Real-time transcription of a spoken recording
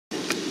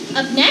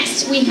Up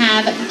next, we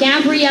have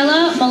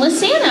Gabriella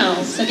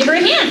Molisano. So give her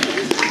a hand.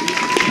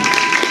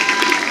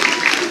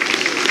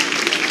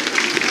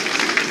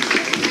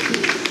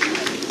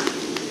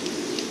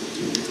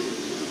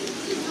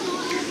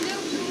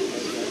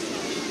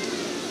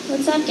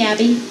 What's up,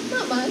 Gabby?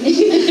 Not much.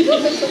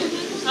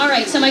 All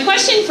right, so my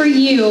question for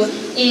you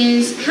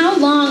is, how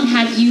long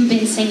have you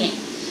been singing?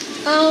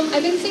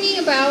 I've been singing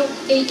about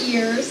 8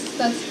 years.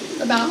 That's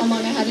about how long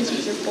I had a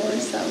teacher for,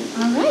 so.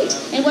 All right,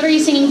 and what are you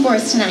singing for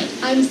us tonight?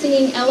 I'm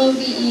singing Love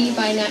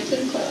by Nat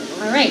King Cole.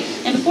 All right,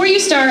 and before you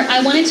start,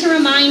 I wanted to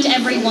remind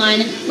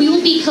everyone, we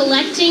will be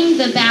collecting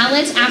the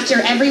ballots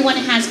after everyone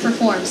has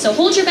performed. So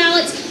hold your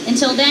ballots.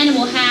 Until then,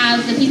 we'll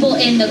have the people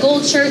in the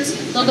gold shirts,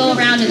 they'll go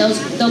around and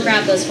they'll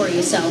grab those for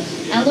you. So,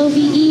 Love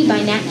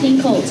by Nat King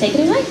Cole. Take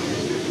it away.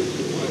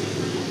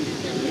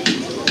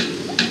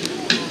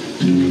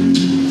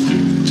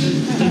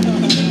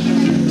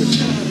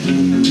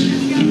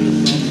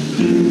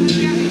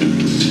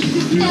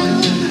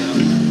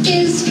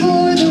 Is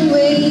for the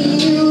way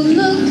you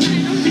look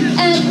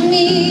at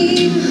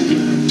me.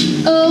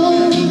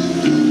 O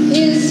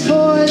is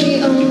for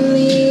the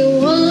only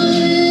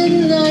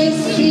one I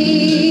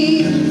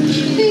see.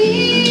 B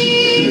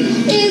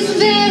is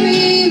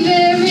very,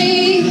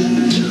 very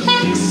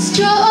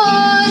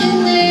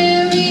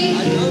extraordinary.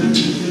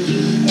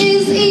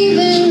 Is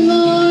even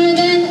more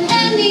than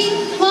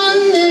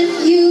anyone that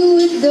you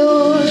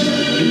adore.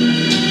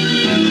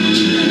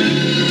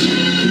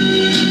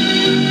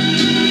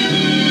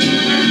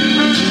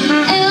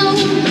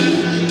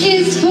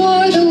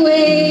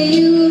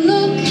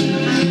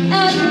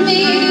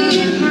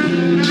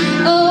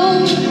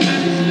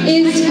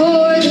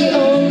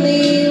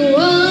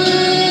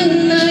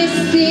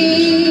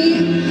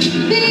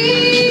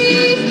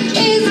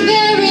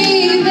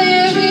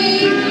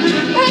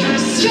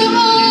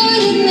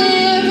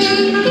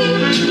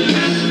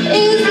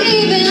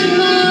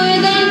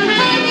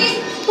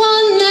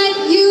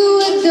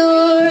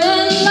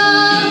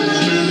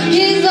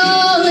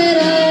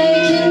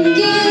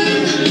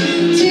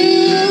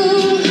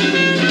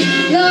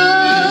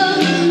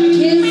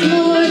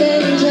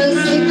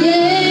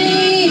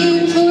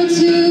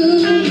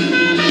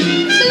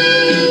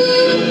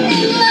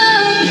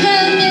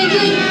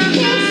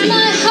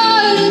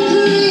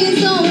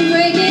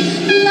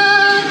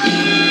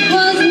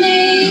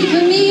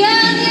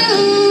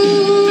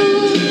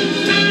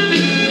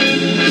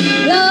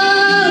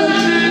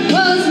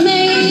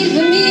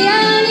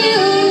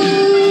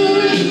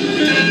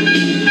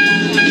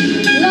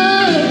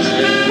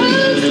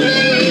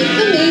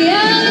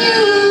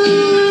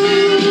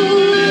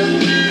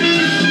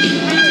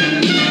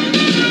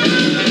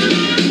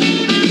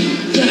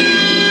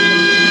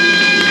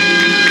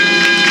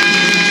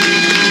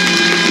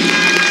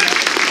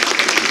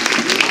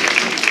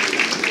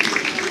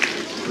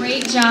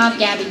 Great job,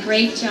 Gabby,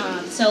 great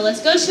job. So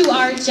let's go to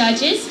our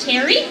judges.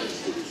 Terry?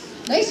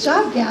 Nice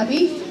job,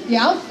 Gabby. The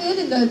outfit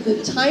and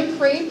the time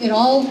frame, it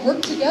all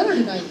worked together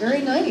tonight.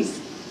 Very nice.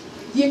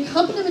 The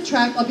accompaniment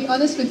track, I'll be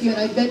honest with you, and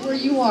I bet where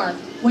you are,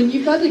 when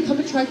you've got an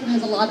accompaniment track that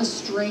has a lot of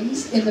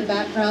strings in the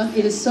background,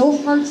 it is so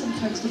hard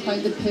sometimes to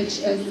find the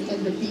pitch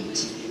and the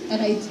beat.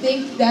 And I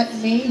think that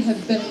may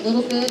have been a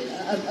little bit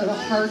of a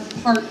hard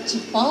part to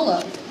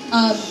follow.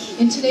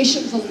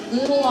 Intonation was a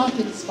little off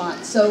in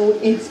spots, so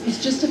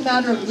it's just a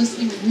matter of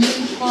listening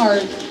really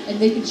hard and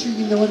making sure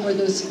you know where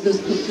those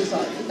pitches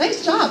are. But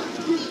nice job.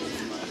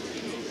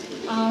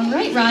 All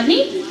right,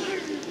 Rodney?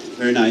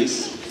 Very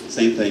nice.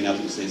 Same thing, I was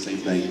going to say the same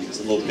thing. It's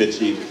a little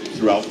pitchy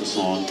throughout the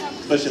song,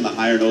 especially in the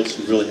higher notes.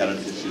 We really had an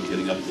issue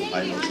getting up to the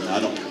high notes, and I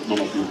don't know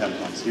if you were having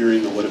problems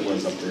hearing or what it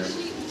was up there.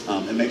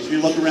 And make sure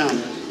you look around.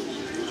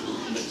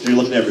 Make sure you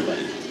look at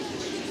everybody.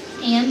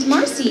 And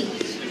Marcy?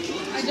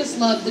 I just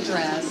love the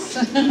dress.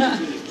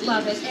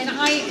 Love it. And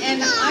I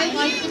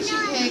like that you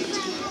picked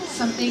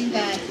something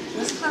that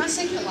was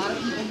classic. A lot of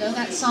people know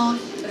that song,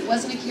 but it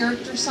wasn't a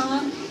character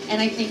song.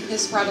 And I think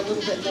this brought a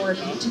little bit more of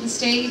you to the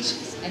stage,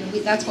 and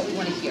that's what we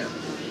want to hear.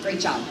 Great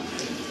job.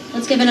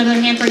 Let's give another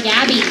hand for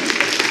Gabby.